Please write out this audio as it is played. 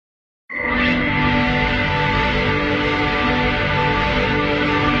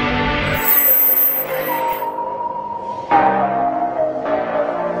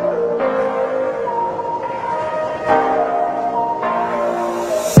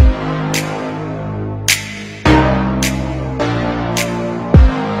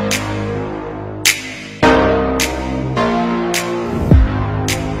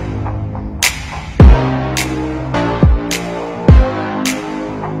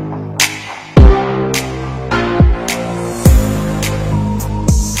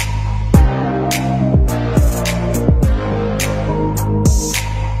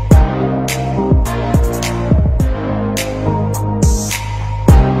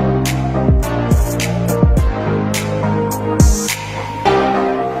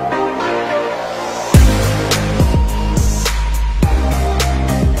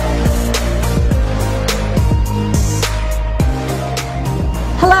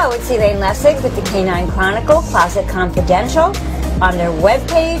Hello, it's Elaine Lessig with the Canine Chronicle, Closet Confidential, on their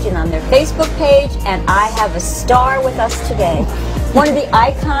webpage and on their Facebook page, and I have a star with us today. One of the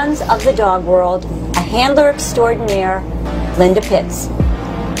icons of the dog world, a handler extraordinaire, Linda Pitts.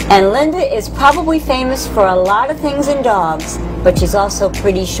 And Linda is probably famous for a lot of things in dogs, but she's also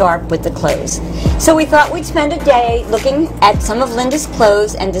pretty sharp with the clothes. So we thought we'd spend a day looking at some of Linda's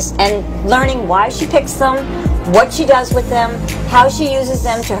clothes and learning why she picks them, what she does with them, how she uses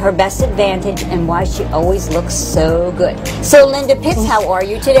them to her best advantage, and why she always looks so good. So Linda Pitts, how are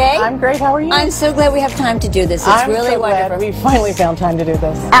you today? I'm great, how are you? I'm so glad we have time to do this. It's really wonderful. We finally found time to do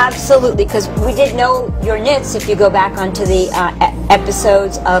this. Absolutely, because we did know your knits if you go back onto the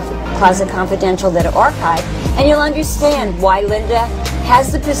episodes of Closet Confidential that are archived, and you'll understand why Linda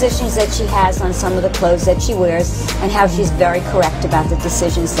has the positions that she has on some of the clothes that she wears and how she's very correct about the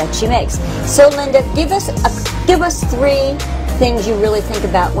decisions that she makes. So Linda, give us three things you really think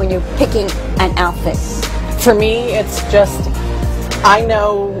about when you're picking an outfit. For me, it's just, I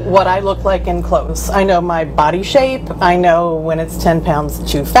know what I look like in clothes. I know my body shape. I know when it's 10 pounds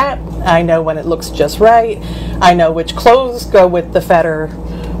too fat. I know when it looks just right. I know which clothes go with the fatter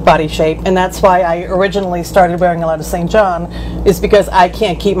body shape, and that's why I originally started wearing a lot of St. John, is because I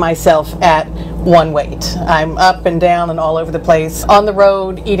can't keep myself at one weight. I'm up and down and all over the place. On the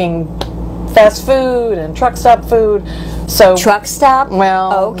road, eating fast food and truck stop food. So truck stop?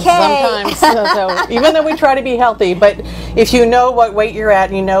 Well, okay. Sometimes. So even though we try to be healthy, but if you know what weight you're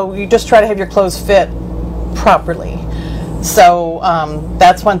at, you just try to have your clothes fit properly. So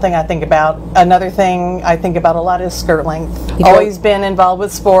that's one thing I think about. Another thing I think about a lot is skirt length. Always been involved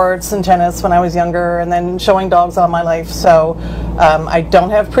with sports and tennis when I was younger, and then showing dogs all my life. So I don't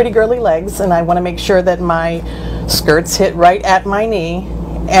have pretty girly legs, and I want to make sure that my skirts hit right at my knee.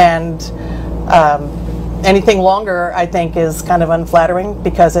 And anything longer, I think, is kind of unflattering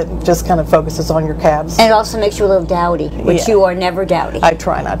because it just kind of focuses on your calves. And it also makes you a little dowdy, which you are never dowdy. I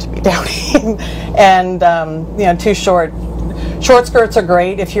try not to be dowdy. And too short. Short skirts are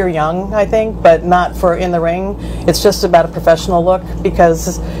great if you're young, I think, but not for in the ring. It's just about a professional look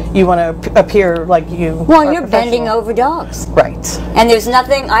because you want to appear like you. Well, you're bending over dogs. Right. And there's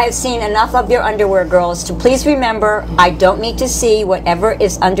nothing, I have seen enough of your underwear, girls, to please remember, I don't need to see whatever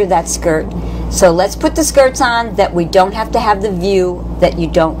is under that skirt. So let's put the skirts on that we don't have to have the view that you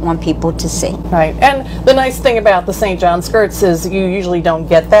don't want people to see. Right. And the nice thing about the St. John skirts is you usually don't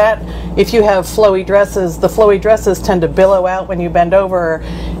get that. If you have flowy dresses, the flowy dresses tend to billow out when you bend over,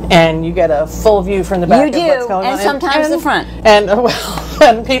 and you get a full view from the back of what's going on. And sometimes the front.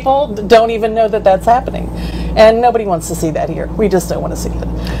 And people don't even know that that's happening. And nobody wants to see that here. We just don't want to see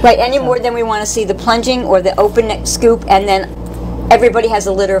it. Right, any more than we want to see the plunging or the open neck scoop, and then everybody has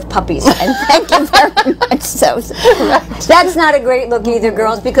a litter of puppies, and thank you very much. So that's not a great look either,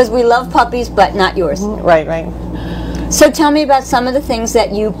 girls, because we love puppies, but not yours. Right, right. So tell me about some of the things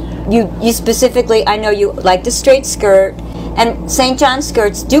that you specifically, I know you like the straight skirt, and St. John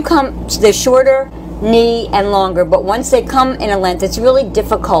skirts do come, they're shorter, knee and longer, but once they come in a length, it's really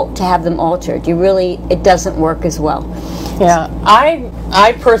difficult to have them altered. It doesn't work as well. Yeah,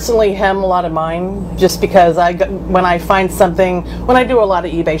 I personally hem a lot of mine just because when I find something, when I do a lot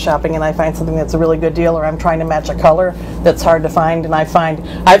of eBay shopping and I find something that's a really good deal, or I'm trying to match a color that's hard to find, and I've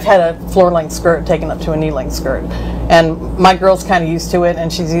had a floor length skirt taken up to a knee length skirt, and my girl's kind of used to it,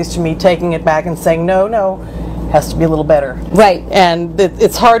 and she's used to me taking it back and saying no, has to be a little better. Right. And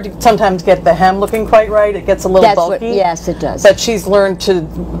it's hard to sometimes get the hem looking quite right. It gets a little bulky. Yes, it does. But she's learned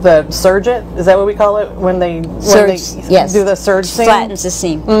to serge it. Is that what we call it? When they do the serge seam? Flattens the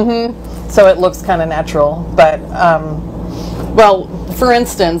seam. Mm-hmm. So it looks kind of natural. But, well, for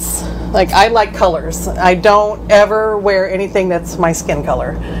instance, like I like colors. I don't ever wear anything that's my skin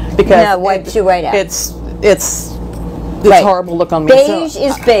color because it wipes you right out. It's horrible look on me. Beige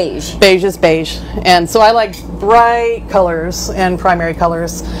is beige. Beige is beige. And so I like bright colors and primary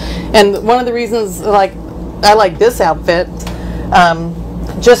colors. And one of the reasons I like this outfit,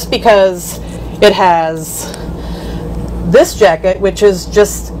 just because it has this jacket, which is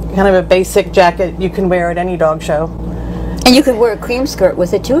just kind of a basic jacket you can wear at any dog show. And you could wear a cream skirt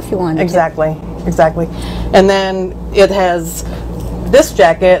with it too if you wanted Exactly. And then it has this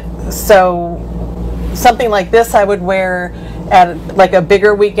jacket, so something like this I would wear at like a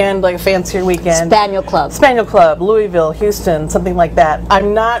bigger weekend, like a fancier weekend. Spaniel Club, Louisville, Houston, something like that.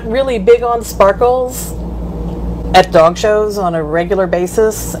 I'm not really big on sparkles at dog shows on a regular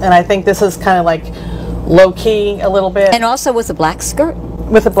basis, and I think this is kind of like low-key a little bit. And also with a black skirt.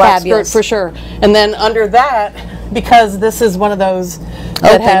 With a black skirt, for sure. And then under that, because this is one of those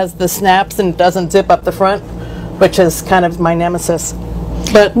that has the snaps and doesn't zip up the front, which is kind of my nemesis.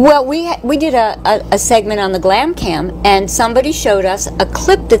 But well, we did a segment on the Glam Cam, and somebody showed us a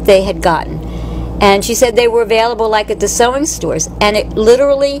clip that they had gotten, and she said they were available like at the sewing stores, and it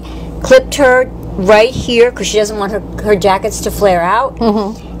literally clipped her right here because she doesn't want her jackets to flare out.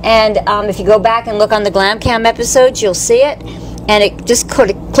 And if you go back and look on the Glam Cam episodes, you'll see it. And it just could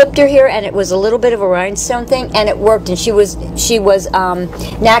have clipped her here, and it was a little bit of a rhinestone thing, and it worked. And she was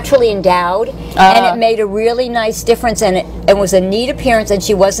naturally endowed, and it made a really nice difference. And it was a neat appearance. And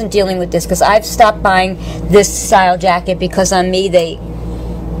she wasn't dealing with this because I've stopped buying this style jacket because on me they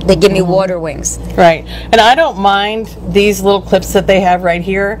give me water wings. Right. And I don't mind these little clips that they have right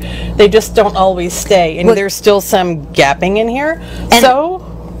here. They just don't always stay, and there's still some gapping in here. So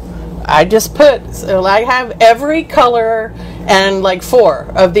I just I have every color and like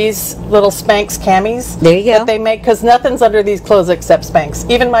 4 of these little Spanx camis. There you go. That they make, because nothing's under these clothes except Spanx.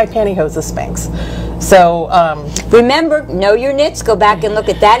 Even my pantyhose is Spanx. So remember, know your knits. Go back and look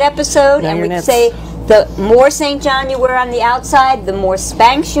at that episode, and we say the more St. John you wear on the outside, the more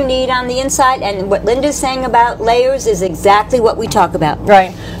Spanx you need on the inside. And what Linda's saying about layers is exactly what we talk about.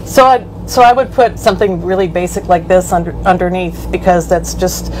 Right. So I would put something really basic like this underneath, because that's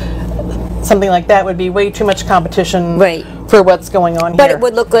just something like that would be way too much competition for what's going on here. But it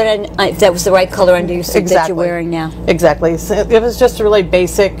would look good if that was the right color under your suit that you're wearing now. Exactly. So if it was just really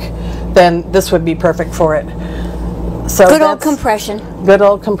basic, then this would be perfect for it. So good old compression. Good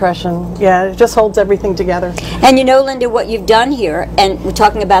old compression. Yeah, it just holds everything together. And you know, Linda, what you've done here, and we're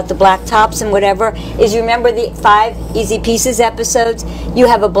talking about the black tops and whatever, is you remember the 5 Easy Pieces episodes? You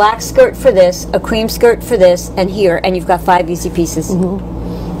have a black skirt for this, a cream skirt for this, and here, and you've got 5 Easy Pieces.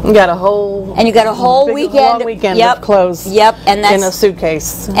 You got a whole long weekend of clothes in a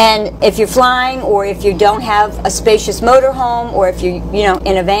suitcase. And if you're flying, or if you don't have a spacious motorhome, or if you're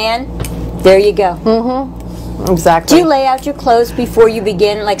in a van, there you go. Exactly. Do you lay out your clothes before you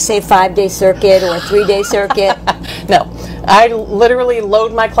begin, like say 5-day circuit or a 3-day circuit? No, I literally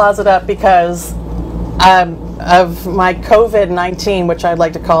load my closet up because of my COVID-19, which I'd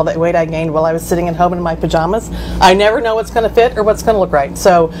like to call the weight I gained while I was sitting at home in my pajamas. I never know what's going to fit or what's going to look right.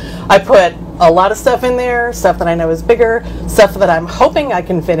 So I put a lot of stuff in there, stuff that I know is bigger, stuff that I'm hoping I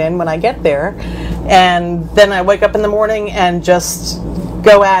can fit in when I get there. And then I wake up in the morning and just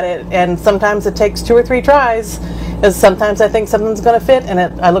go at it. And sometimes it takes 2 or 3 tries. Because sometimes I think something's going to fit, and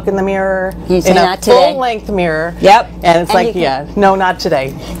I look in the mirror, in a full-length mirror. Yep. And it's like, no, not today.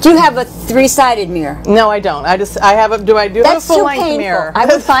 Do you have a 3-sided mirror? No, I don't. I have a. Do I do a full-length mirror? I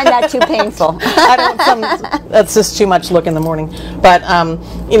would find that too painful. That's just too much look in the morning. But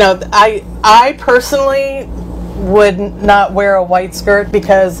I personally would not wear a white skirt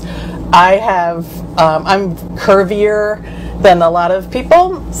because I'm curvier than a lot of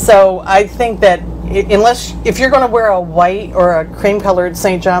people. So I think that if you're going to wear a white or a cream-colored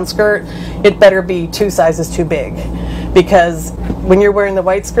St. John skirt, it better be 2 sizes too big, because when you're wearing the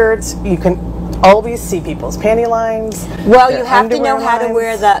white skirts, you can always see people's panty lines. Well, you have to know how to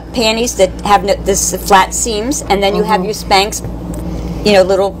wear the panties that have this flat seams, and then you have your Spanx,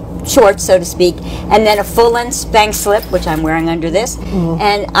 little shorts, so to speak, and then a full-length Spanx slip, which I'm wearing under this,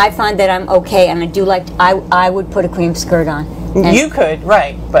 and I find that I'm okay, and I would put a cream skirt on. You could,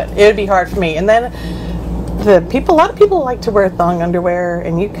 right, but it would be hard for me. And then a lot of people like to wear thong underwear,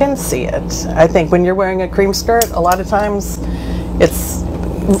 and you can see it. I think when you're wearing a cream skirt, a lot of times it's...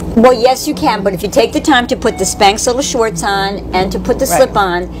 Well, yes, you can, but if you take the time to put the Spanx little shorts on and to put the slip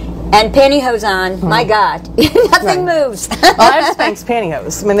on and pantyhose on, my God, nothing moves. Well, I have Spanx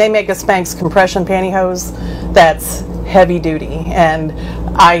pantyhose. I mean, they make a Spanx compression pantyhose that's heavy duty, and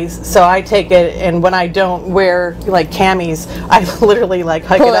I take it, and when I don't wear like camis, I literally like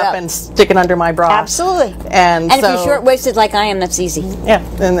hike it up and stick it under my bra. Absolutely. And if you're short-waisted like I am, that's easy. Yeah,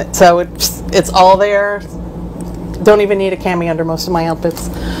 and so it's all there. Don't even need a cami under most of my outfits.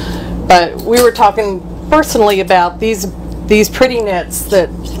 But we were talking personally about these pretty knits that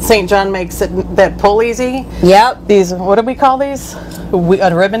St. John makes that pull easy. Yep. These, what do we call these?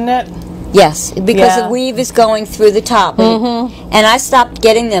 A ribbon knit? Yes, because the weave is going through the top. And I stopped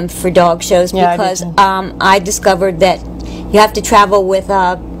getting them for dog shows because I discovered that you have to travel with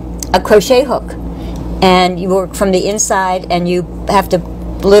a crochet hook. And you work from the inside, and you have to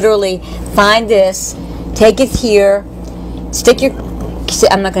literally find this, take it here, stick your...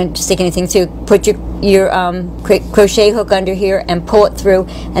 I'm not going to stick anything through. Put your crochet hook under here and pull it through,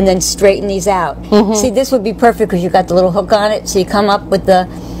 and then straighten these out. See, this would be perfect because you've got the little hook on it, so you come up with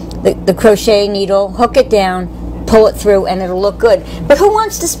the crochet needle, hook it down, pull it through, and it'll look good. But who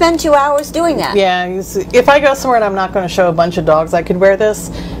wants to spend 2 hours doing that? Yeah, if I go somewhere and I'm not going to show a bunch of dogs, I could wear this,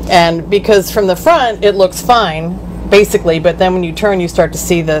 and because from the front it looks fine, basically, but then when you turn, you start to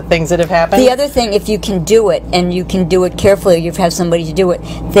see the things that have happened. The other thing, if you can do it, and you can do it carefully, or you have somebody to do it,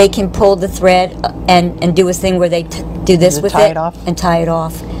 they can pull the thread and do a thing where they do this with tie it it off? and tie it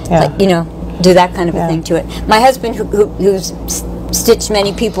off. Yeah. Like, you know, do that kind of a thing to it. My husband, who's stitched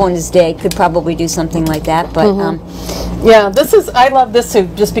many people in his day, could probably do something like that, but yeah, I love this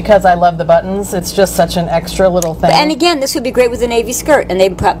suit just because I love the buttons. It's just such an extra little thing. and again, this would be great with a navy skirt, and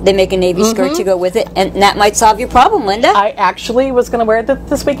they make a navy skirt to go with it, and that might solve your problem, Linda. I actually was going to wear it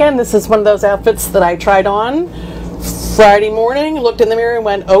this weekend. This is one of those outfits that I tried on Friday morning, looked in the mirror and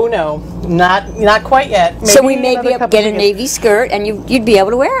went, oh no, not quite yet. Maybe so we may be able to get a navy skirt, and you'd be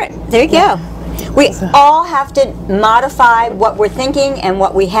able to wear it. There you go. We all have to modify what we're thinking and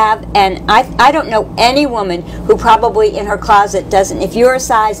what we have, and I don't know any woman who probably in her closet doesn't, if you're a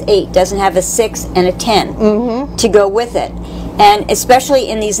size 8, doesn't have a 6 and a 10 to go with it. And especially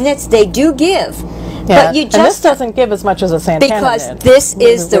in these knits, they do give. Yeah. But you just, and this doesn't give as much as a Santana because knit. this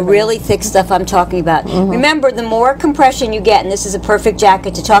is the really thick stuff I'm talking about. Remember, the more compression you get, and this is a perfect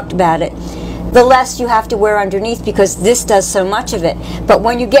jacket to talk about it, the less you have to wear underneath, because this does so much of it. But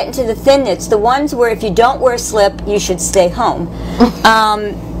when you get into the thin knits, the ones where if you don't wear slip, you should stay home,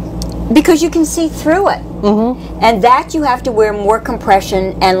 because you can see through it. And that you have to wear more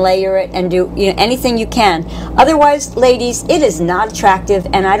compression and layer it and do anything you can. Otherwise, ladies, it is not attractive,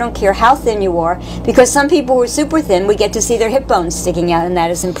 and I don't care how thin you are, because some people who are super thin, we get to see their hip bones sticking out, and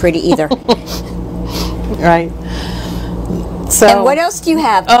that isn't pretty either. Right. So, and what else do you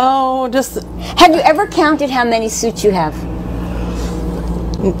have? Oh, just... Have you ever counted how many suits you have?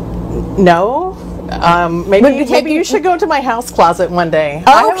 No. Maybe you should go to my house closet one day.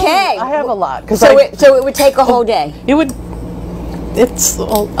 Okay. I have a lot. So it would take a whole day. It would. It's a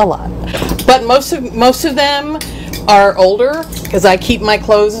lot. But most of them are older, because I keep my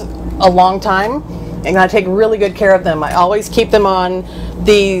clothes a long time, and I take really good care of them. I always keep them on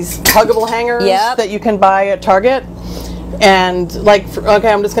these huggable hangers that you can buy at Target. And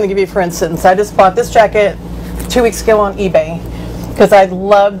okay, I'm just going to give you for instance, I just bought this jacket 2 weeks ago on eBay because I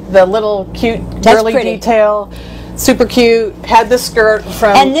loved the little cute girly detail, super cute. Had this skirt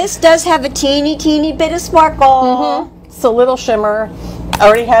from, and this does have a teeny bit of sparkle. It's a little shimmer. I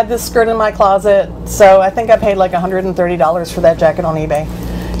already had this skirt in my closet, so I think I paid like $130 for that jacket on eBay.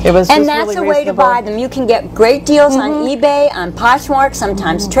 It was and just that's really a way reasonable. to buy them. You can get great deals on eBay, on Poshmark,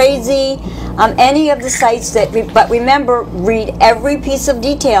 sometimes Tradesy, any of the sites that. But remember, read every piece of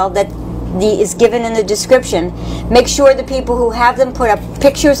detail that is given in the description. Make sure the people who have them put up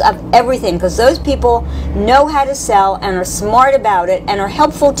pictures of everything, because those people know how to sell and are smart about it and are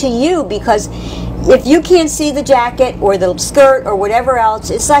helpful to you, because if you can't see the jacket or the skirt or whatever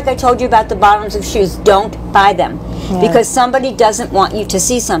else, it's like I told you about the bottoms of shoes. Don't buy them because somebody doesn't want you to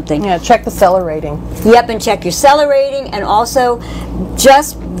see something. Yeah, check the seller rating. Yep, and check your seller rating, and also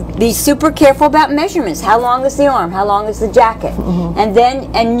just be super careful about measurements. How long is the arm? How long is the jacket?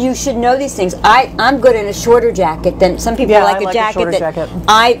 And you should know these things. I'm good in a shorter jacket than some people like a jacket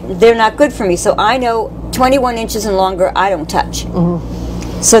that they're not good for me. So I know 21 inches and longer I don't touch.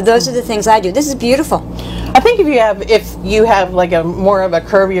 So those are the things I do. This is beautiful. I think if you have like a more of a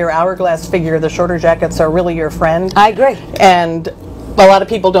curvier hourglass figure, the shorter jackets are really your friend. I agree. And a lot of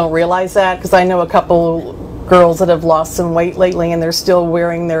people don't realize that, because I know a couple girls that have lost some weight lately and they're still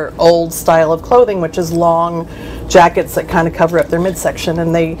wearing their old style of clothing, which is long jackets that kind of cover up their midsection,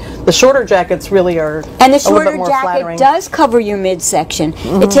 and the shorter jackets really are and the shorter a little bit more jacket flattering. Does cover your midsection.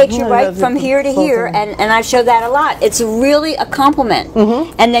 It takes you right from here to here, and I show that a lot. It's really a compliment.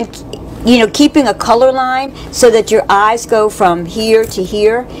 And then keeping a color line so that your eyes go from here to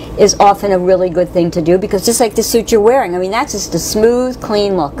here is often a really good thing to do, because just like the suit you're wearing, I mean, that's just a smooth,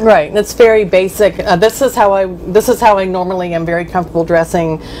 clean look. Right. It's very basic. This is how I normally am very comfortable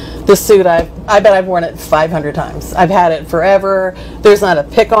dressing. This suit, I bet I've worn it 500 times. I've had it forever. There's not a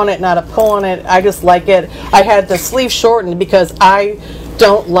pick on it, not a pull on it. I just like it. I had the sleeve shortened because I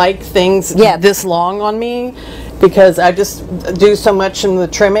don't like things this long on me, because I just do so much in the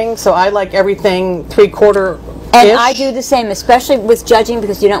trimming, so I like everything 3/4 inch. And I do the same, especially with judging,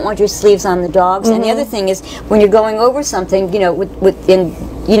 because you don't want your sleeves on the dogs. And the other thing is, when you're going over something, you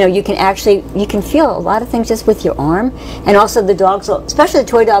can feel a lot of things just with your arm. And also the dogs, especially the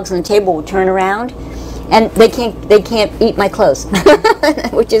toy dogs on the table, will turn around, and they can't eat my clothes,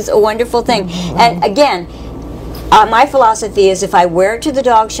 which is a wonderful thing. And again, my philosophy is, if I wear it to the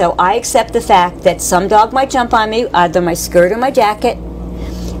dog show, I accept the fact that some dog might jump on me, either my skirt or my jacket,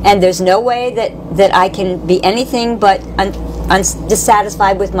 and there's no way that I can be anything but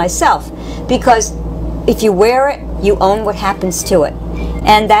dissatisfied with myself, because if you wear it, you own what happens to it.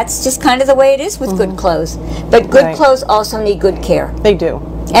 And that's just kind of the way it is with good clothes. But good clothes also need good care. They do.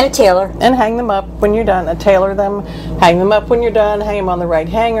 And a tailor. And hang them up when you're done. Tailor them. Hang them up when you're done. Hang them on the right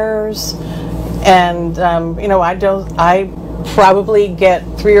hangers. And you know, I probably get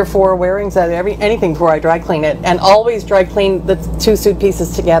 3 or 4 wearings out of anything before I dry clean it, and always dry clean the 2 suit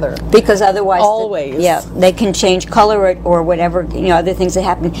pieces together. Because otherwise, always, they can change color or whatever, you know, other things that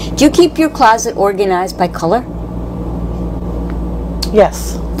happen. Do you keep your closet organized by color?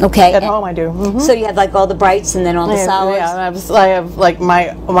 Yes. Okay. At home I do. So you have like all the brights and then all the solids? Yeah, I have like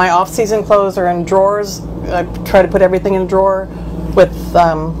my off-season clothes are in drawers. I try to put everything in a drawer with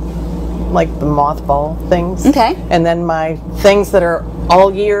like the mothball things. Okay. And then my things that are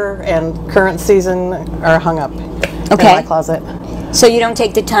all year and current season are hung up in my closet. So you don't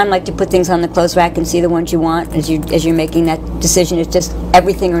take the time like to put things on the clothes rack and see the ones you want as you're making that decision. It's just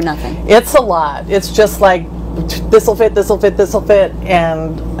everything or nothing. It's a lot. It's just like this'll fit, this'll fit, this'll fit,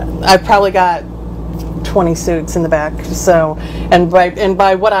 and I've probably got 20 suits in the back. So, and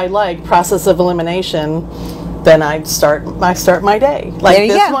by what I like, process of elimination, then I start my day. Like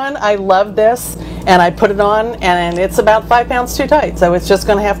this one, I love this, and I put it on, and it's about 5 pounds too tight. So it's just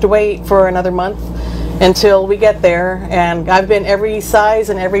going to have to wait for another month until we get there. And I've been every size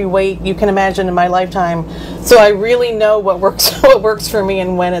and every weight you can imagine in my lifetime, so I really know what works for me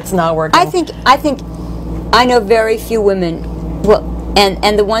and when it's not working. I know very few women, well,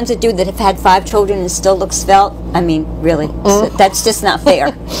 and the ones that have had 5 children and still look svelte. I mean, really, that's just not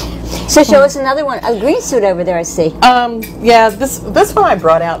fair. So show us another one, a green suit over there, I see. Yeah, this one I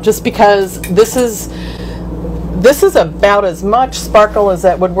brought out just because this is about as much sparkle as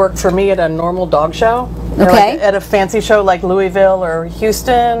that would work for me at a normal dog show. Okay. Like at a fancy show like Louisville or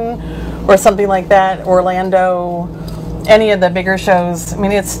Houston or something like that, Orlando, any of the bigger shows. I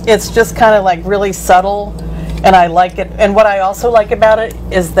mean, it's just kind of like really subtle, and I like it. And what I also like about it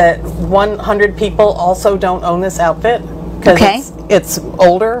is that 100 people also don't own this outfit because it's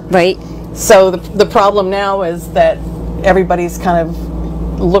older. Right. So the problem now is that everybody's kind of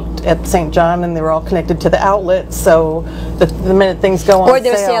looked at St. John and they were all connected to the outlet. So the minute things go on or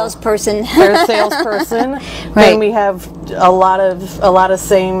their sale, salesperson, right. Then we have a lot of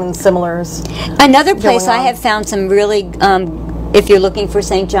same and similars. Another place I have found some really. If you're looking for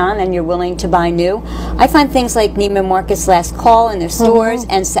St. John and you're willing to buy new, I find things like Neiman Marcus Last Call in their stores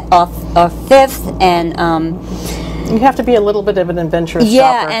and off Fifth and. You have to be a little bit of an adventurous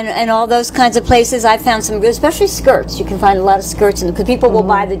shopper. Yeah, and all those kinds of places. I found some good, especially skirts. You can find a lot of skirts, because people will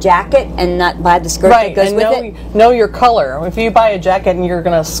buy the jacket and not buy the skirt that goes with it. Know your color. If you buy a jacket and you're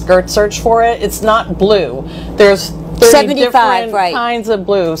going to skirt search for it, it's not blue. There's 30 different kinds of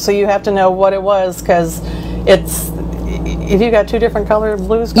blue, so you have to know what it was, because it's. If you got 2 different color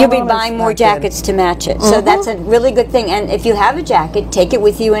blues going on, you'll be buying more jackets to match it. So that's a really good thing. And if you have a jacket, take it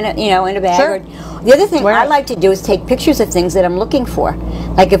with you in a bag. Sure. The other thing I like to do is take pictures of things that I'm looking for.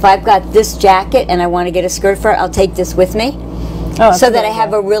 Like if I've got this jacket and I want to get a skirt for it, I'll take this with me. So that I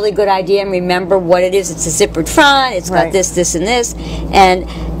have a really good idea and remember what it is. It's a zippered front. It's got this, this, and this. And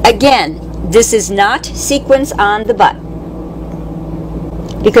again, this is not sequins on the butt.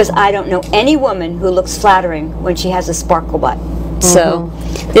 Because I don't know any woman who looks flattering when she has a sparkle butt. So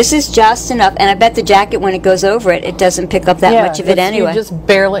this is just enough, and I bet the jacket, when it goes over it, it doesn't pick up that much of it anyway. You just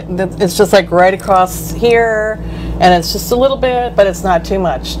barely. It's just like right across here, and it's just a little bit, but it's not too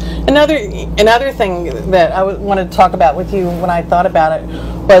much. Another thing that I wanted to talk about with you when I thought about it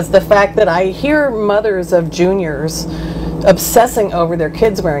was the fact that I hear mothers of juniors obsessing over their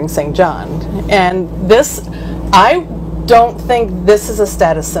kids wearing St. John, and I don't think this is a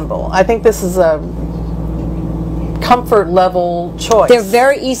status symbol. I think this is a comfort level choice. They're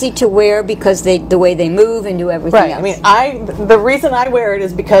very easy to wear because the way they move and do everything else. I mean, the reason I wear it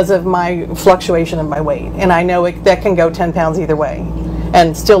is because of my fluctuation of my weight, and I know that can go 10 pounds either way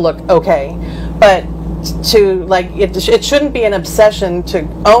and still look okay. But it shouldn't be an obsession to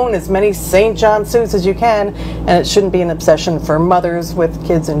own as many St. John suits as you can, and it shouldn't be an obsession for mothers with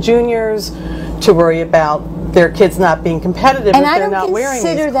kids and juniors to worry about their kids not being competitive if they're not wearing these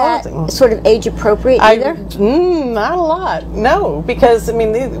clothing. And I don't consider that sort of age appropriate either. Not a lot, no, because I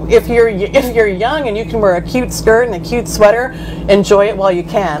mean, if you're young and you can wear a cute skirt and a cute sweater, enjoy it while you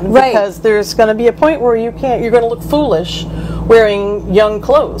can. Right. Because there's going to be a point where you can't. You're going to look foolish wearing young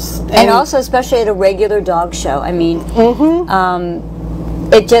clothes. And also, especially at a regular dog show. I mean,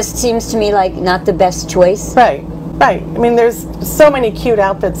 it just seems to me like not the best choice. Right. Right. I mean, there's so many cute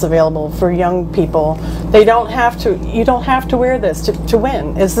outfits available for young people. You don't have to wear this to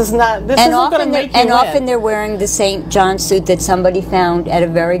win. This isn't going to make you win. And often they're wearing the St. John suit that somebody found at a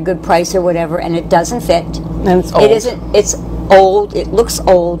very good price or whatever, and it doesn't fit. And it's old. It's old, it looks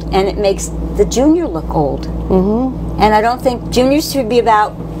old, and it makes the junior look old. And I don't think juniors should be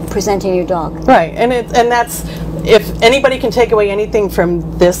about presenting your dog. Right, and that's, if anybody can take away anything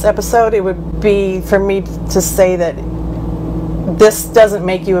from this episode, it would be for me to say that this doesn't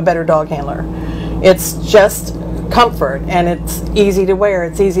make you a better dog handler. It's just comfort, and it's easy to wear,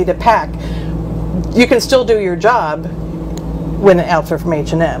 it's easy to pack. You can still do your job with an outfit from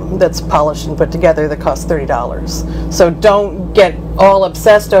H&M that's polished and put together that costs $30. So don't get all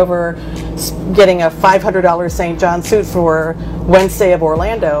obsessed over getting a $500 St. John suit for Wednesday of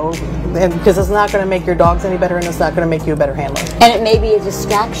Orlando, because it's not going to make your dogs any better, and it's not going to make you a better handler. And it may be a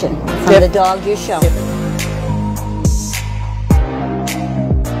distraction from the dog you're showing.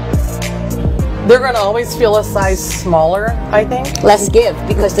 They're going to always feel a size smaller, I think. Less give,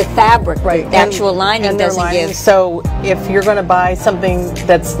 because the fabric, the actual lining doesn't give. So if you're going to buy something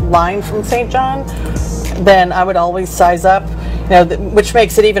that's lined from St. John, then I would always size up. You know, which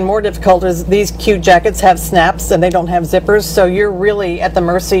makes it even more difficult is these cute jackets have snaps and they don't have zippers, so you're really at the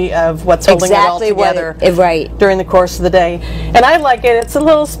mercy of what's holding it all together during the course of the day. And I like it. It's a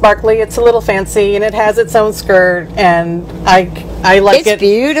little sparkly, it's a little fancy, and it has its own skirt, and I like it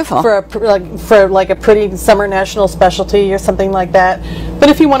beautiful for a pretty summer national specialty or something like that. But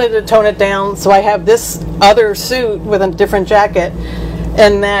if you wanted to tone it down, so I have this other suit with a different jacket,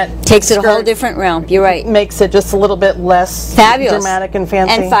 and that takes it a whole different realm. You're right. Makes it just a little bit less fabulous, dramatic and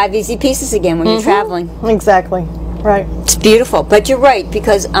fancy. And 5 easy pieces again when you're traveling. Exactly. Right. It's beautiful. But you're right,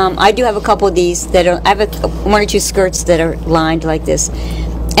 because I do have a couple of these that are, I have one or two skirts that are lined like this.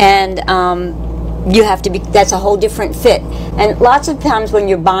 And you have to be, that's a whole different fit. And lots of times when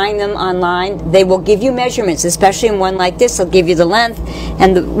you're buying them online, they will give you measurements, especially in one like this. They'll give you the length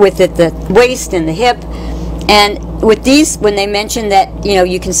and with it the waist and the hip. And with these, when they mention that, you know,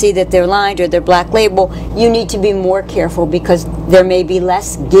 you can see that they're lined or they're black label, you need to be more careful because there may be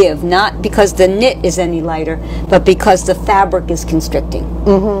less give, not because the knit is any lighter, but because the fabric is constricting.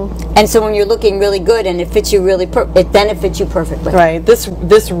 And so when you're looking really good and it fits you really, then it fits you perfectly. Right.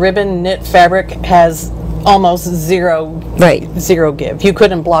 This ribbon knit fabric has almost zero give. You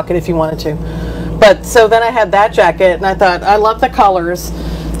couldn't block it if you wanted to. But so then I had that jacket, and I thought, I love the colors.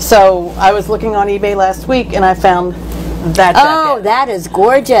 So I was looking on eBay last week, and I found that jacket. Oh, that is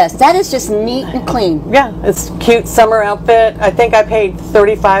gorgeous. That is just neat and clean. Yeah, it's a cute summer outfit. I think I paid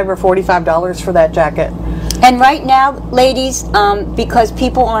 $35 or $45 for that jacket. And right now, ladies, because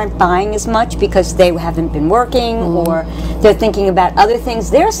people aren't buying as much because they haven't been working or they're thinking about other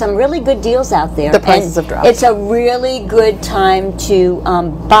things, there are some really good deals out there. The prices have dropped. It's a really good time to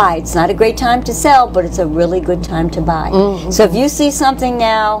buy. It's not a great time to sell, but it's a really good time to buy. So if you see something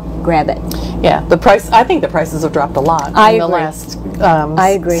now, grab it. Yeah, I think the prices have dropped a lot in the last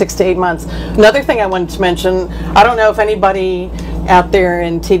 6 to 8 months. Another thing I wanted to mention, I don't know if anybody out there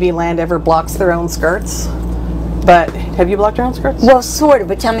in TV land ever blocks their own skirts. But have you blocked your own skirts? Well, sort of,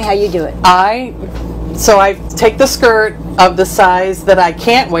 but tell me how you do it. So I take the skirt of the size that I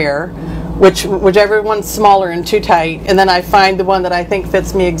can't wear, whichever one's smaller and too tight, and then I find the one that I think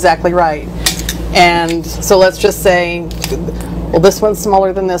fits me exactly right. And so let's just say, well, this one's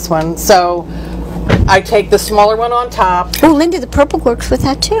smaller than this one. So I take the smaller one on top. Oh, Linda, the purple works with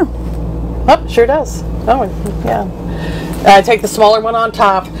that too. Oh, sure does. Oh, yeah. I take the smaller one on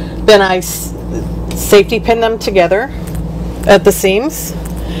top, then I safety pin them together at the seams,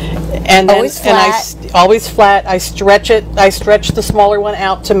 and then always flat. I stretch it. I stretch the smaller one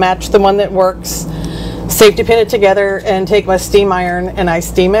out to match the one that works. Safety pin it together and take my steam iron and I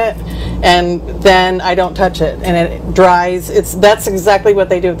steam it, and then I don't touch it, and it dries. That's exactly what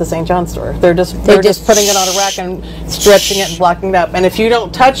they do at the St. John store. They're just putting it on a rack and stretching it and blocking it up. And if you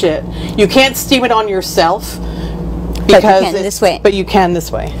don't touch it, you can't steam it on yourself because but you can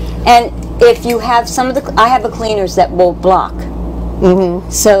this way. And if you have I have a cleaners that will block.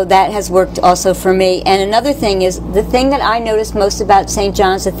 So that has worked also for me. And another thing is, the thing that I notice most about St.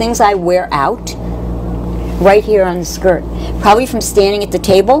 John's, the things I wear out, right here on the skirt, probably from standing at the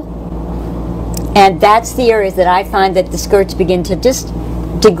table. And that's the areas that I find that the skirts begin to just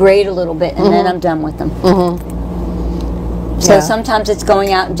degrade a little bit, and then I'm done with them. So sometimes it's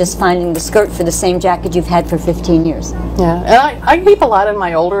going out and just finding the skirt for the same jacket you've had for 15 years. Yeah, and I keep a lot of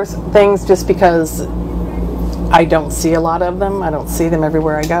my older things just because I don't see a lot of them. I don't see them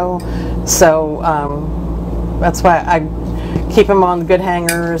everywhere I go. So that's why I keep them on good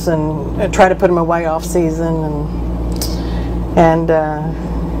hangers and try to put them away off season. And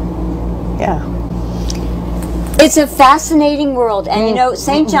yeah. It's a fascinating world. And you know,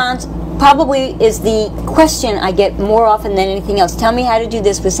 St. John's probably is the question I get more often than anything else. Tell me how to do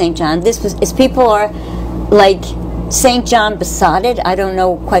this with St. John. People are like, St. John besotted. I don't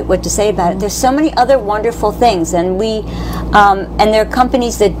know quite what to say about it. There's so many other wonderful things, and and there are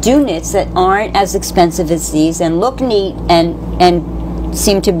companies that do knits that aren't as expensive as these and look neat and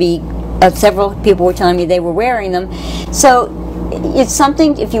seem to be. Several people were telling me they were wearing them, so it's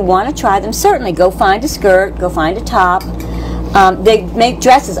something. If you want to try them, certainly go find a skirt, go find a top. They make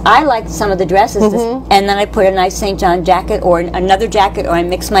dresses. I like some of the dresses, and then I put a nice St. John jacket or another jacket, or I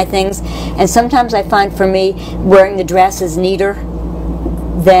mix my things. And sometimes I find for me, wearing the dress is neater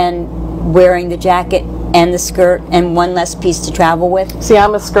than wearing the jacket and the skirt and one less piece to travel with. See,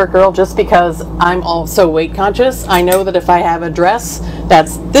 I'm a skirt girl just because I'm also weight conscious. I know that if I have a dress,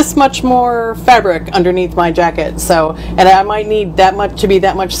 that's this much more fabric underneath my jacket. So, and I might need that much to be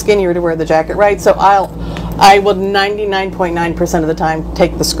that much skinnier to wear the jacket, right? So I will 99.9% of the time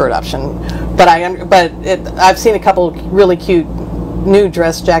take the skirt option. But I've seen a couple really cute new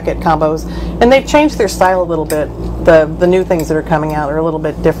dress jacket combos, and they've changed their style a little bit. The new things that are coming out are a little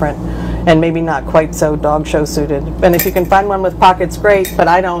bit different, and maybe not quite so dog show suited. And if you can find one with pockets, great. But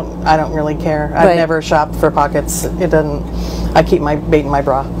I don't really care. I've never shopped for pockets. It doesn't. I keep my bait in my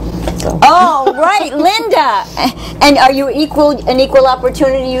bra. So. Oh, right, Linda. And are you an equal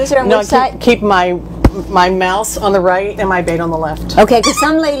opportunity user on which side? No, keep my mouse on the right and my bait on the left. Okay, because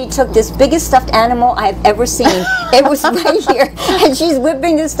some lady took this biggest stuffed animal I've ever seen. It was right here, and she's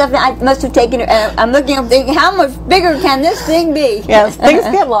whipping this stuff. I must have taken her, and I'm looking up thinking, how much bigger can this thing be? Yeah, things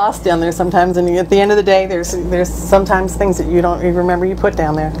get lost down there sometimes, and at the end of the day, there's sometimes things that you don't even remember you put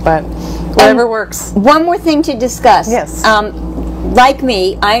down there, but whatever works. One more thing to discuss. Yes. Like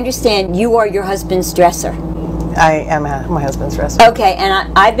me, I understand you are your husband's dresser. I am my husband's dresser. Okay,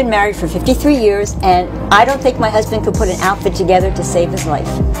 and I've been married for 53 years, and I don't think my husband could put an outfit together to save his life.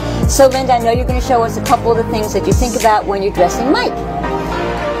 So, Linda, I know you're going to show us a couple of the things that you think about when you're dressing Mike.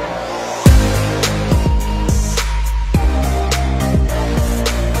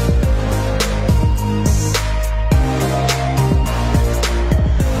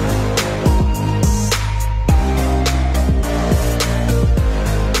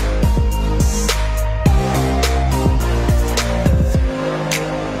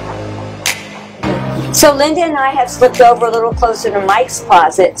 So Linda and I have slipped over a little closer to Mike's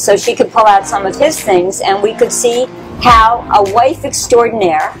closet so she could pull out some of his things, and we could see how a wife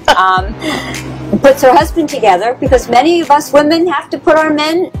extraordinaire puts her husband together, because many of us women have to put our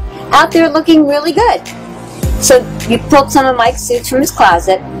men out there looking really good. So you pulled some of Mike's suits from his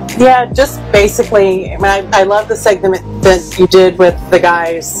closet. Yeah, just basically, I love the segment that you did with the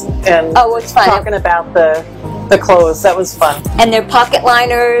guys and it's fun. Talking about the clothes. That was fun. And they're pocket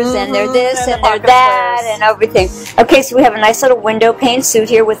liners, and they're this, and they're that, squares. and everything. Okay, so we have a nice little window pane suit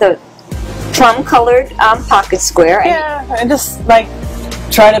here with a plum-colored pocket square. Yeah, and just like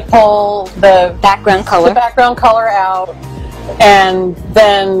try to pull the background color out, and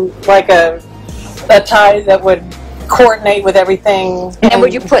then like a tie that would coordinate with everything. And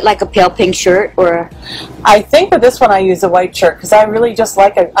would you put like a pale pink shirt, or? I think with this one I use a white shirt because I really just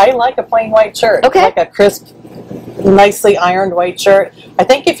like I like a plain white shirt. Okay. Like a crisp, nicely ironed white shirt. I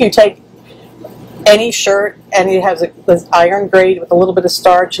think if you take any shirt and it has this iron grade with a little bit of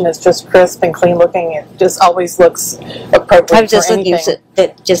starch and it's just crisp and clean looking, it just always looks appropriate. I was just looking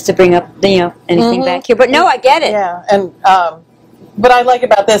just to bring up anything back here, but no, I get it. Yeah, and what I like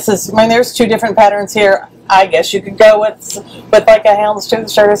about this is, there's two different patterns here. I guess you could go with like a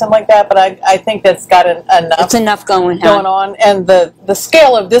houndstooth shirt or something like that, but I think that's got enough. It's enough going on, and the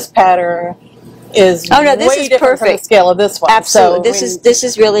scale of this pattern is way different from the scale of this one. Absolutely, so, this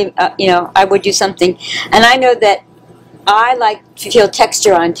is really I would do something, and I know that I like to feel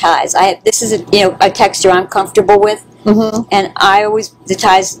texture on ties. This is a texture I'm comfortable with, and I always the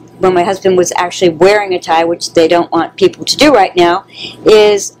ties. When my husband was actually wearing a tie, which they don't want people to do right now,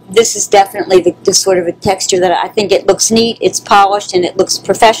 this is definitely the sort of a texture that I think it looks neat, it's polished, and it looks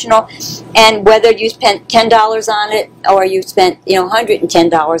professional. And whether you spent $10 on it or you spent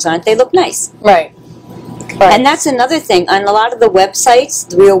 $110 on it, they look nice. Right. And that's another thing. On a lot of the websites,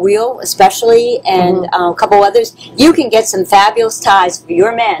 The Real Wheel especially, and a couple others, you can get some fabulous ties for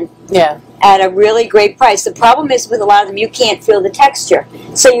your men. Yeah. At a really great price. The problem is with a lot of them, you can't feel the texture.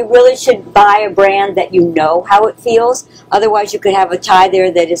 So you really should buy a brand that you know how it feels. Otherwise, you could have a tie there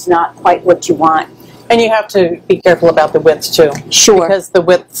that is not quite what you want. And you have to be careful about the widths too. Sure. Because the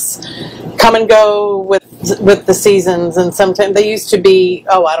widths come and go with the seasons, and sometimes they used to be,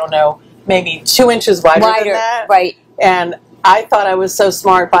 I don't know, maybe 2 inches wider than that. Right. And I thought I was so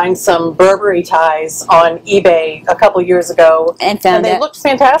smart buying some Burberry ties on eBay a couple years ago. And they looked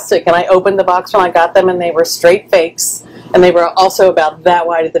fantastic. And I opened the box when I got them, and they were straight fakes. And they were also about that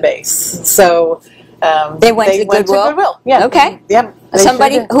wide at the base. So They went to Goodwill? Yeah. Okay. Yep.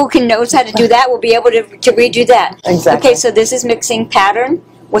 Somebody who knows how to do that will be able to redo that. Exactly. Okay, so this is mixing pattern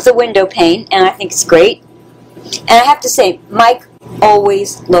with a window pane, and I think it's great. And I have to say, Mike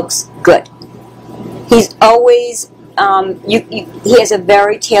always looks good. He's always, he has a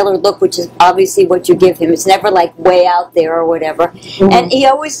very tailored look, which is obviously what you give him. It's never like way out there or whatever. Mm-hmm. And he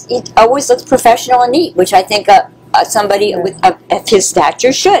always looks professional and neat, which I think somebody with his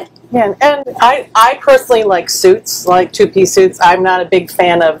stature should. Yeah, and I personally like suits, like two-piece suits. I'm not a big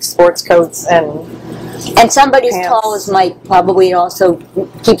fan of sports coats and somebody pants. As tall as Mike probably also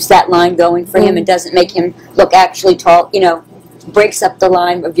keeps that line going for him and doesn't make him look actually tall, you know, breaks up the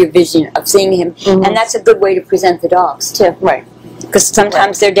line of your vision of seeing him. Mm-hmm. And that's a good way to present the dogs, too. Right. Because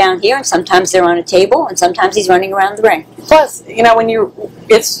sometimes they're down here, and sometimes they're on a table, and sometimes he's running around the ring. Plus, you know,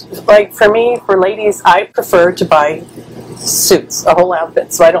 it's like for me, for ladies, I prefer to buy suits, a whole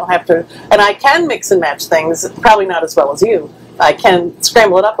outfit, so I don't have to, and I can mix and match things, probably not as well as you. I can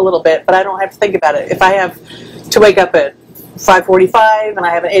scramble it up a little bit, but I don't have to think about it. If I have to wake up at 5:45 and I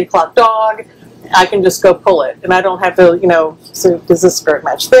have an 8 o'clock dog, I can just go pull it, and I don't have to, you know, so does this skirt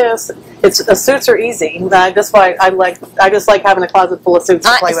match this? Suits are easy. That's why I just like having a closet full of suits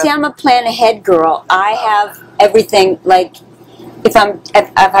to play with. See, I'm a plan ahead girl. I have everything, like if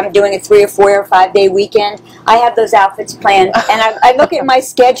I'm doing a 3 or 4 or 5 day weekend, I have those outfits planned, and I look at my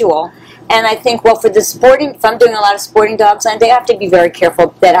schedule. And I think, well, for the sporting, if I'm doing a lot of sporting dogs on day, I have to be very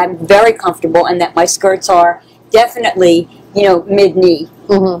careful that I'm very comfortable and that my skirts are definitely, you know, mid-knee.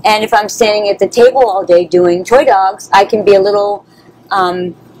 Mm-hmm. And if I'm standing at the table all day doing toy dogs, I can be a little,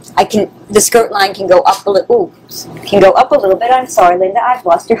 the skirt line can go up a little, bit. I'm sorry, Linda, I've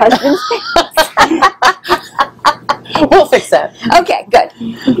lost your husband's face. We'll fix that. Okay, good.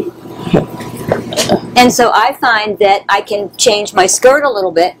 And so I find that I can change my skirt a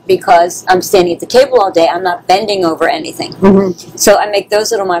little bit because I'm standing at the table all day. I'm not bending over anything. Mm-hmm. So I make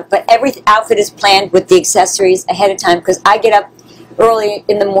those little marks. But every outfit is planned with the accessories ahead of time because I get up early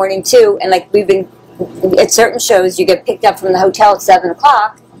in the morning too. And like we've been at certain shows, you get picked up from the hotel at 7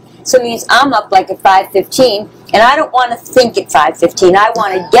 o'clock. So it means I'm up like at 5:15. And I don't want to think at 5:15. I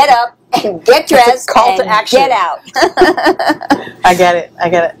want to get up and get dressed and get out. I get it.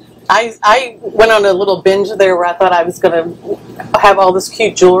 I went on a little binge there where I thought I was going to have all this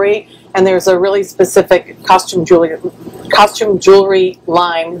cute jewelry, and there's a really specific costume jewelry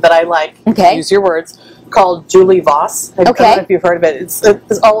line that I like. Okay. Use your words. Called Julie Voss. I don't know if you've heard of it. It's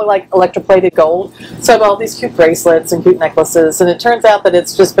all like electroplated gold. So I have all these cute bracelets and cute necklaces, and it turns out that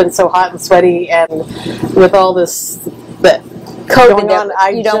it's just been so hot and sweaty, and with all this COVID going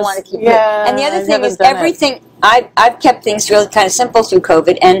on, you don't want to keep it. And the other thing is everything. I've kept things really kind of simple through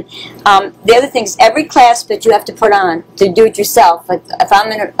COVID, and the other thing is every class that you have to put on to do it yourself. Like if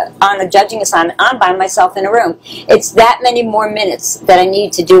I'm on a judging assignment, I'm by myself in a room. It's that many more minutes that I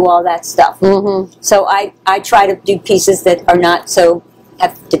need to do all that stuff. Mm-hmm. So I try to do pieces that are not so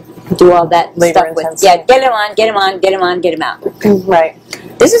have to do all that stuff with. Yeah, get them on, get them on, get them on, get them out. Right.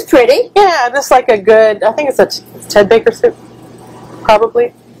 This is pretty. Yeah, just like a good. I think it's a Ted Baker suit.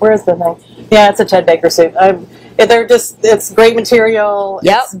 Probably. Where is the thing? Yeah, it's a Ted Baker suit. It's great material.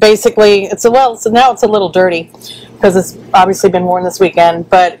 Yep. It's basically, now it's a little dirty because it's obviously been worn this weekend,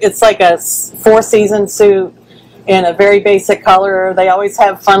 but it's like a 4-season suit in a very basic color. They always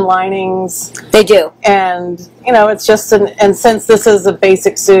have fun linings. They do. And, you know, it's just, and since this is a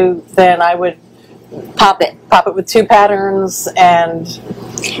basic suit, then I would pop it with 2 patterns, and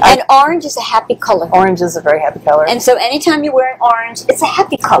orange is a happy color. Orange is a very happy color. And so anytime you're wearing orange, it's a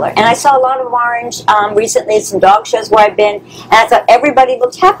happy color. And I saw a lot of orange recently at some dog shows where I've been, and I thought everybody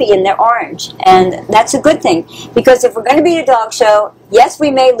looked happy in their orange. And that's a good thing, because if we're going to be at a dog show, yes,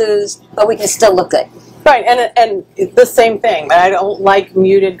 we may lose, but we can still look good. Right, and the same thing. I don't like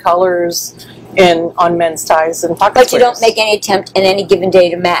muted colors on men's ties and pocket But you don't make any attempt in any given day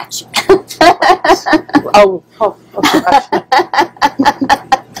to match. Oh.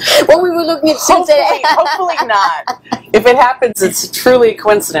 Well, we were looking at suits. Hopefully not. If it happens, it's truly a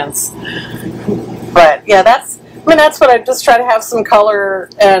coincidence. But yeah, that's what I just try to have some color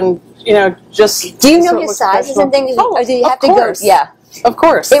and, you know, just. Do you know his sizes and things? Or do you have to go? Yeah. Of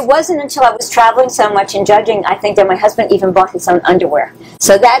course. It wasn't until I was traveling so much and judging, I think, that my husband even bought his own underwear.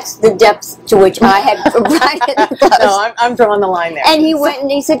 So that's the depth to which I had provided those. No, I'm drawing the line there. And he went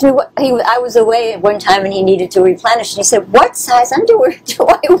and he said to me, I was away at one time and he needed to replenish. And he said, "What size underwear do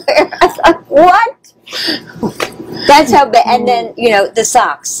I wear?" I thought, what? That's how bad. And then, you know, the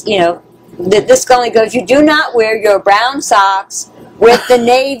socks, you know, this only goes, you do not wear your brown socks with the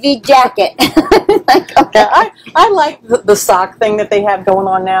navy jacket. Like, okay. Yeah, I like the sock thing that they have going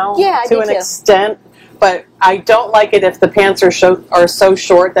on now. Yeah, to an extent. but I don't like it if the pants are so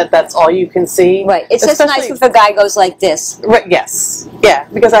short that that's all you can see. Right. It's just nice if a guy goes like this. Right. Yes. Yeah.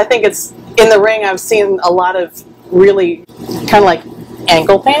 Because I think it's in the ring. I've seen a lot of really kind of like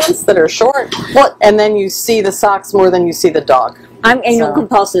ankle pants that are short, and then you see the socks more than you see the dog. I'm anal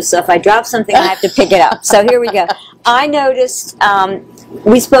compulsive, so if I drop something, I have to pick it up. So here we go. I noticed,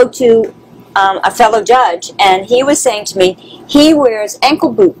 we spoke to a fellow judge, and he was saying to me, he wears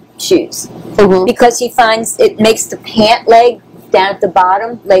ankle boot shoes because he finds it makes the pant leg down at the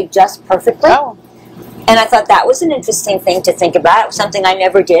bottom lay just perfectly. Oh. And I thought that was an interesting thing to think about. It was something I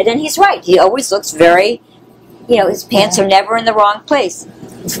never did, and he's right. He always looks very, you know, his pants are never in the wrong place.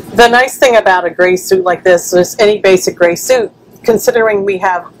 The nice thing about a gray suit like this, is any basic gray suit, considering we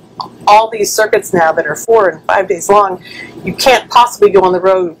have all these circuits now that are 4 and 5 days long, you can't possibly go on the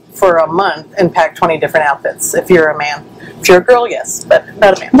road for a month and pack 20 different outfits if you're a man. If you're a girl, yes, but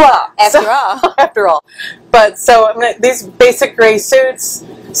not a man. Well, after all. After all. But so I mean, these basic gray suits,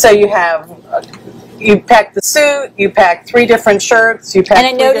 so you have, you pack the suit, you pack 3 different shirts, you pack and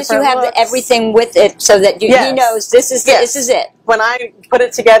I notice you have everything with it so that he knows this is it. When I put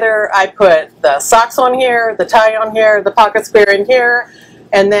it together, I put the socks on here, the tie on here, the pocket square in here,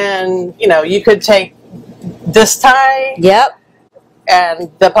 and then, you know, you could take this tie. Yep.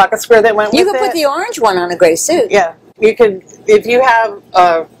 And the pocket square that went with it. You could put the orange one on a gray suit. Yeah. You could, if you have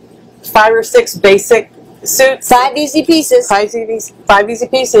 5 or 6 basic suits. 5 easy pieces. 5 easy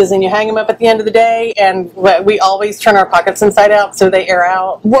pieces, and you hang them up at the end of the day, and we always turn our pockets inside out so they air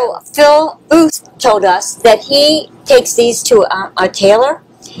out. Well, Phil Booth told us that he takes these to a tailor,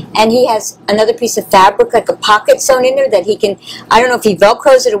 and he has another piece of fabric, like a pocket sewn in there, that he can, I don't know if he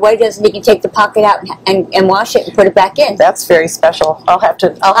Velcros it away, doesn't he can take the pocket out and wash it and put it back in. That's very special. I'll have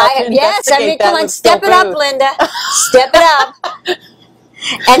to yes, I mean, come on, step it up, Linda. Step it up.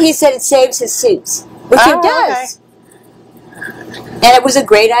 And he said it saves his suits, which it does. Okay. And it was a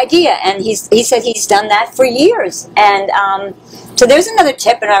great idea, and he said he's done that for years. And so there's another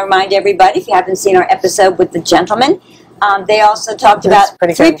tip, and I remind everybody, if you haven't seen our episode with the gentleman, they also talked about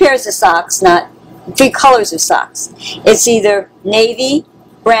 3 pairs of socks, not 3 colors of socks. It's either navy,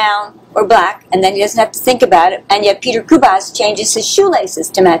 brown, or black, and then he doesn't have to think about it. And yet Peter Kubas changes his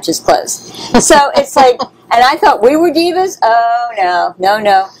shoelaces to match his clothes. So it's like, and I thought we were divas. Oh,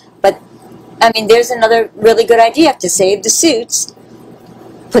 no. But, I mean, there's another really good idea. To save the suits,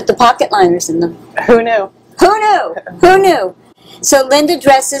 put the pocket liners in them. Who knew? Who knew? Who knew? So Linda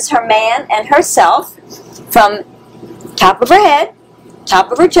dresses her man and herself from top of her head,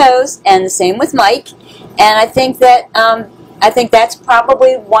 top of her toes, and the same with Mike. And I think that that's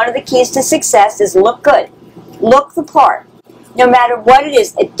probably one of the keys to success is look good, look the part. No matter what it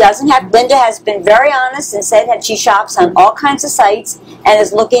is, it doesn't have. Linda has been very honest and said that she shops on all kinds of sites and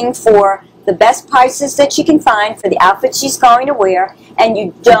is looking for the best prices that she can find for the outfit she's going to wear. And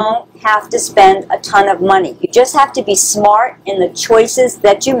you don't have to spend a ton of money. You just have to be smart in the choices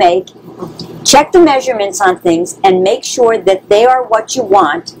that you make. Check the measurements on things and make sure that they are what you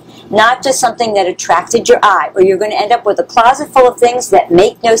want, not just something that attracted your eye, or you're going to end up with a closet full of things that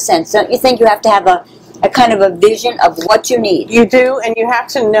make no sense. Don't you think you have to have a kind of a vision of what you need? You do, and you have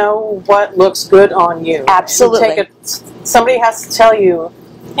to know what looks good on you. Absolutely. Somebody has to tell you,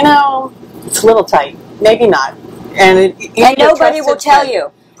 you know, it's a little tight. Maybe not. And nobody will tell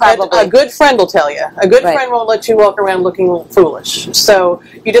you. Probably. A good friend will tell you. A good friend won't let you walk around looking foolish. So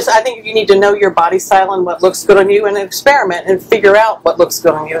I think you need to know your body style and what looks good on you, and experiment and figure out what looks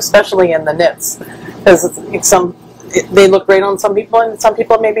good on you, especially in the knits, because they look great on some people, and some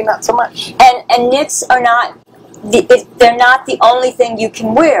people maybe not so much. And knits are not. They're not the only thing you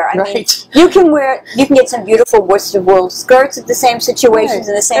can wear. I mean, you can get some beautiful worsted wool skirts at the same situations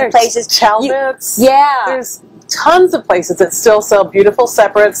in the same places. Talbots. There's tons of places that still sell beautiful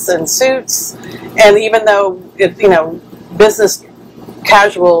separates and suits, and even though business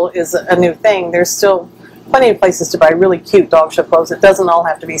casual is a new thing, there's still plenty of places to buy really cute dog show clothes. It doesn't all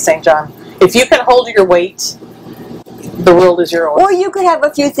have to be St. John. If you can hold your weight, the world is yours. Or you could have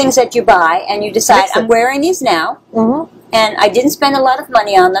a few things that you buy and you decide, I'm wearing these now, and I didn't spend a lot of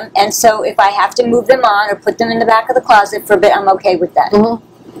money on them, and so if I have to move them on or put them in the back of the closet for a bit, I'm okay with that.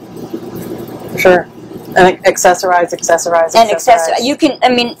 Sure. And accessorize. You can. I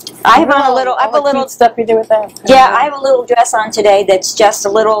mean, I have a little stuff you do with that. Yeah, I have a little dress on today that's just a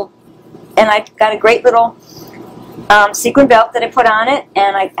little, and I got a great little sequin belt that I put on it,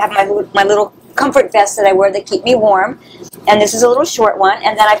 and I have my little comfort vest that I wear that keep me warm, and this is a little short one,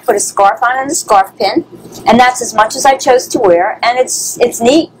 and then I put a scarf on and a scarf pin, and that's as much as I chose to wear, and it's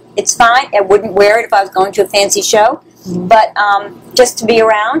neat. It's fine. I wouldn't wear it if I was going to a fancy show. but just to be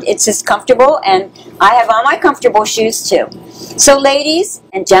around, it's just comfortable, and I have on my comfortable shoes too. So ladies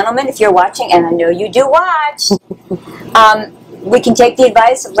and gentlemen, if you're watching, and I know you do watch, we can take the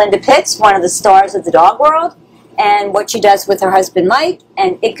advice of Linda Pitts, one of the stars of the dog world, and what she does with her husband Mike,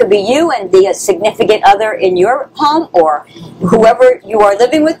 and it could be you and the significant other in your home, or whoever you are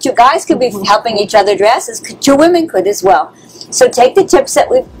living with. Two guys could be helping each other dress, as two women could as well. So take the tips that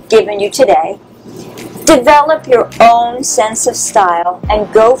we've given you today, develop your own sense of style,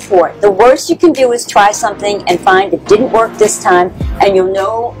 and go for it. The worst you can do is try something and find it didn't work this time, and you'll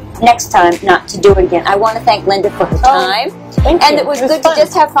know next time not to do it again. I want to thank Linda for her time, and it was good to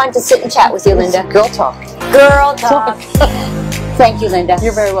just have fun to sit and chat with you, Linda. Girl talk. Girl talk. Thank you, Linda.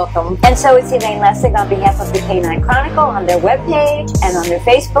 You're very welcome. And so it's Elaine Lessig on behalf of the Canine Chronicle on their webpage and on their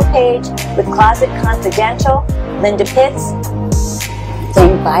Facebook page with Closet Confidential, Linda Pitts,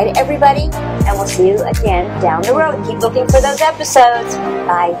 saying bye to everybody, and we'll see you again down the road. Keep looking for those episodes.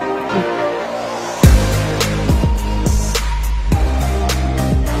 Bye.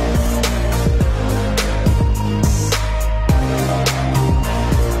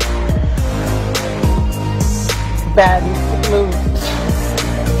 Bad move.